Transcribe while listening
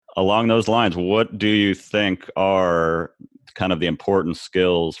Along those lines, what do you think are kind of the important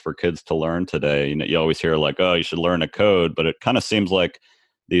skills for kids to learn today? You know, you always hear like, oh, you should learn a code, but it kind of seems like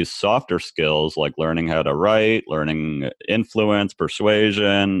these softer skills, like learning how to write, learning influence,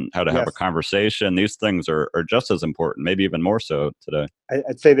 persuasion, how to have a Yes, conversation, these things are just as important, maybe even more so today.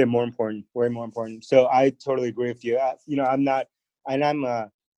 I'd say they're more important, way more important. So I totally agree with you. I'm not, and I'm an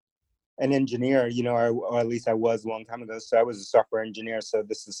engineer, or at least I was a long time ago. So I was a software engineer. So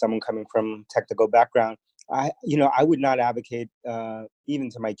this is someone coming from technical background. I would not advocate, even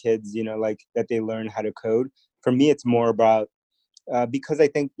to my kids, like that they learn how to code. For me, it's more about, because I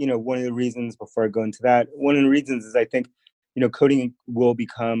think, one of the reasons, before I go into that, one of the reasons is I think, coding will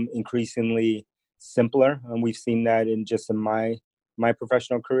become increasingly simpler, and we've seen that in my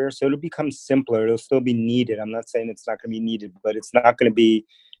professional career. So it'll become simpler. It'll still be needed. I'm not saying it's not going to be needed, but it's not going to be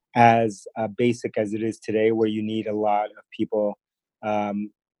as basic as it is today, where you need a lot of people,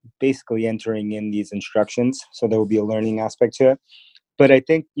 um, basically entering in these instructions. So there will be a learning aspect to it. But I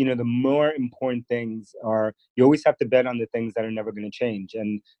think, the more important things are, you always have to bet on the things that are never going to change.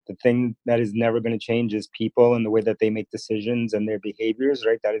 And the thing that is never going to change is people and the way that they make decisions and their behaviors,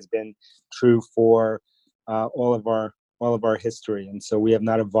 right? That has been true for all of our history. And so we have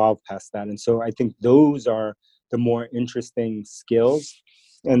not evolved past that. And so I think those are the more interesting skills.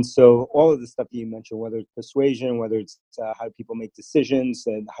 And so all of the stuff that you mentioned, whether it's persuasion, whether it's how do people make decisions,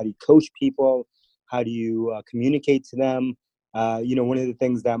 and how do you coach people, how do you communicate to them, one of the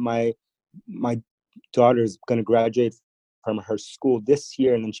things that my daughter's going to graduate from her school this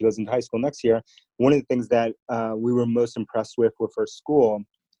year, and then she goes into high school next year. One of the things that we were most impressed with her school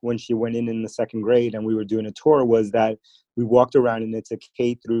when she went in the second grade, and we were doing a tour, was that we walked around, and it's a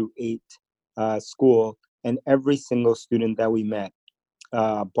K-8 school, and every single student that we met,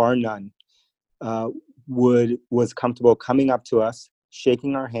 bar none, uh, was comfortable coming up to us,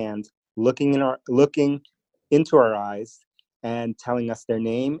 shaking our hand, looking into our eyes, and telling us their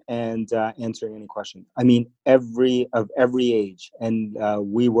name and answering any question. I mean, every age, and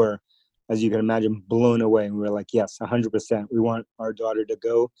we were, as you can imagine, blown away. And we were like, yes, 100%. We want our daughter to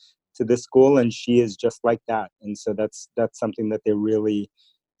go to this school, and she is just like that. And so that's something that they really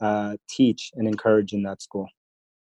teach and encourage in that school.